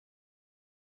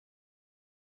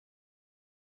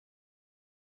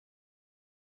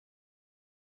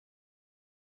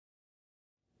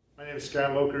My name is Scott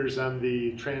Lokers. I'm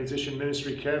the Transition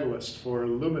Ministry Catalyst for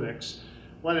Luminix.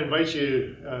 I want to invite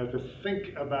you to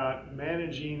think about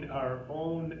managing our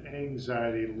own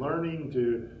anxiety, learning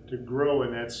to grow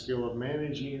in that skill of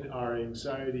managing our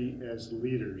anxiety as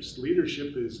leaders.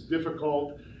 Leadership is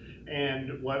difficult,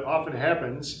 and what often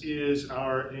happens is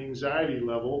our anxiety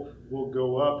level will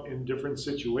go up in different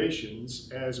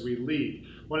situations as we lead.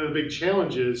 One of the big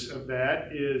challenges of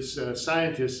that is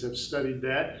scientists have studied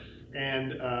that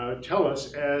and tell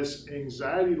us as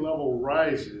anxiety level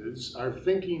rises, our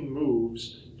thinking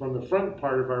moves from the front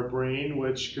part of our brain,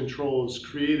 which controls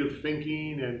creative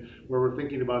thinking and where we're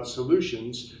thinking about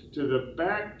solutions, to the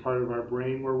back part of our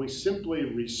brain where we simply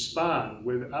respond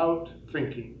without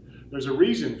thinking. There's a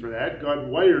reason for that. God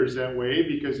wires that way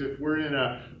because if we're in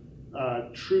a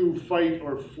true fight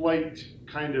or flight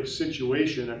kind of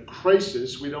situation, a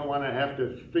crisis, we don't want to have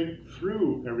to think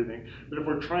through everything. But if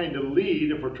we're trying to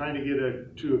lead, if we're trying to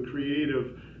get to a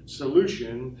creative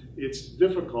solution, it's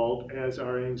difficult as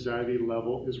our anxiety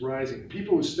level is rising.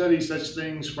 People who study such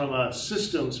things from a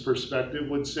systems perspective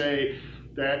would say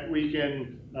that we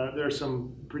can, there are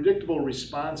some predictable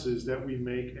responses that we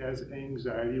make as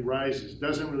anxiety rises.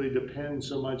 Doesn't really depend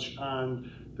so much on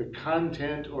the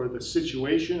content or the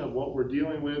situation of what we're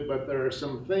dealing with, but there are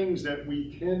some things that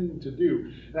we tend to do.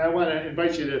 And I want to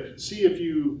invite you to see if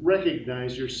you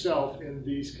recognize yourself in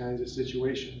these kinds of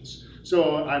situations.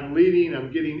 So I'm leading,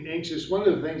 I'm getting anxious. One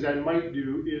of the things I might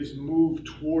do is move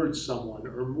towards someone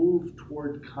or move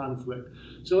toward conflict.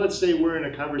 So let's say we're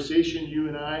in a conversation, you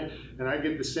and I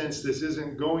get the sense this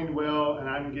isn't going well and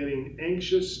I'm getting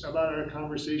anxious about our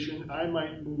conversation. I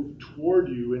might move toward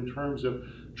you in terms of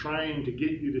trying to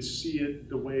get you to see it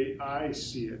the way I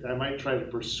see it. I might try to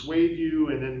persuade you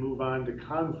and then move on to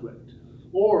conflict.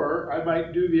 Or I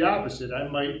might do the opposite. I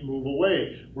might move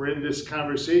away. We're in this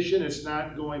conversation, it's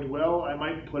not going well. I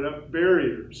might put up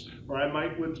barriers, or I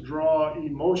might withdraw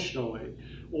emotionally,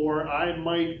 or I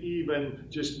might even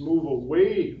just move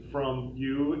away from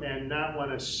you and not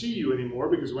want to see you anymore,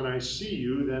 because when I see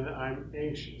you, then I'm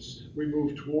anxious. We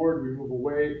move toward, we move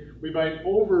away. We might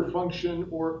overfunction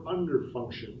or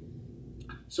underfunction.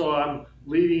 So I'm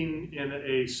leading in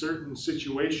a certain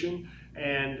situation,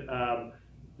 and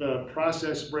the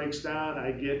process breaks down,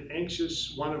 I get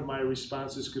anxious. One of my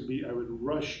responses could be I would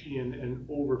rush in and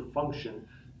overfunction,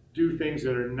 do things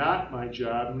that are not my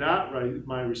job, not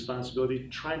my responsibility,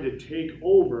 trying to take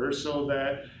over so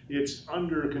that it's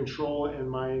under control and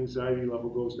my anxiety level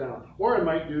goes down. Or I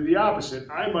might do the opposite.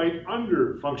 I might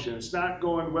underfunction. It's not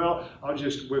going well, I'll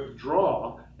just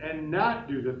withdraw and not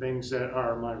do the things that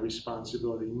are my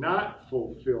responsibility, not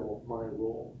fulfill my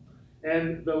role.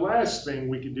 And the last thing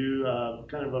we could do,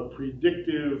 kind of a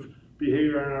predictive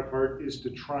behavior on our part, is to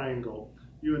triangle.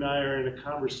 You and I are in a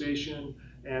conversation,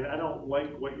 and I don't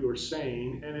like what you're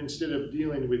saying, and instead of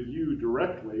dealing with you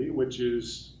directly, which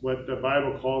is what the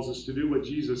Bible calls us to do, what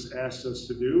Jesus asked us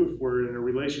to do, if we're in a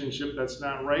relationship that's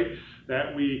not right,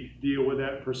 that we deal with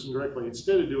that person directly.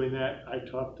 Instead of doing that, I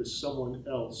talk to someone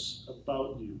else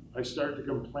about you. I start to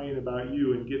complain about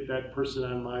you and get that person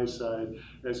on my side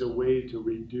as a way to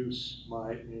reduce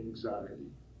my anxiety.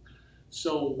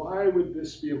 So why would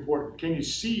this be important? Can you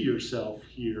see yourself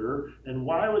here? And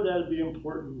why would that be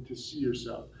important to see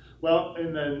yourself? Well,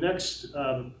 in the next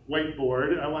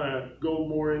whiteboard, I want to go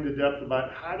more into depth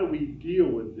about how do we deal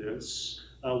with this?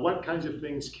 What kinds of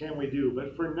things can we do?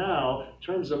 But for now, in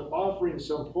terms of offering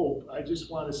some hope, I just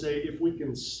want to say if we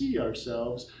can see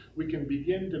ourselves, we can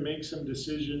begin to make some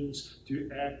decisions to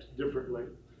act differently.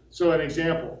 So an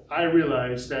example, I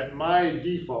realize that my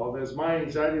default, as my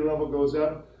anxiety level goes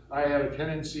up, I have a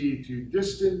tendency to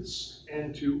distance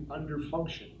and to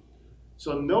underfunction.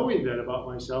 So knowing that about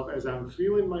myself, as I'm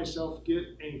feeling myself get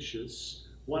anxious,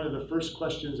 one of the first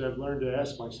questions I've learned to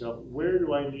ask myself, where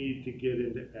do I need to get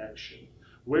into action?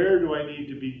 Where do I need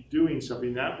to be doing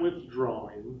something, not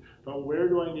withdrawing, but where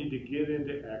do I need to get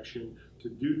into action to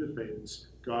do the things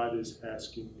God is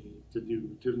asking me to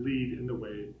do, to lead in the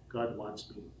way God wants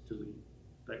me to lead?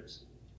 Thanks.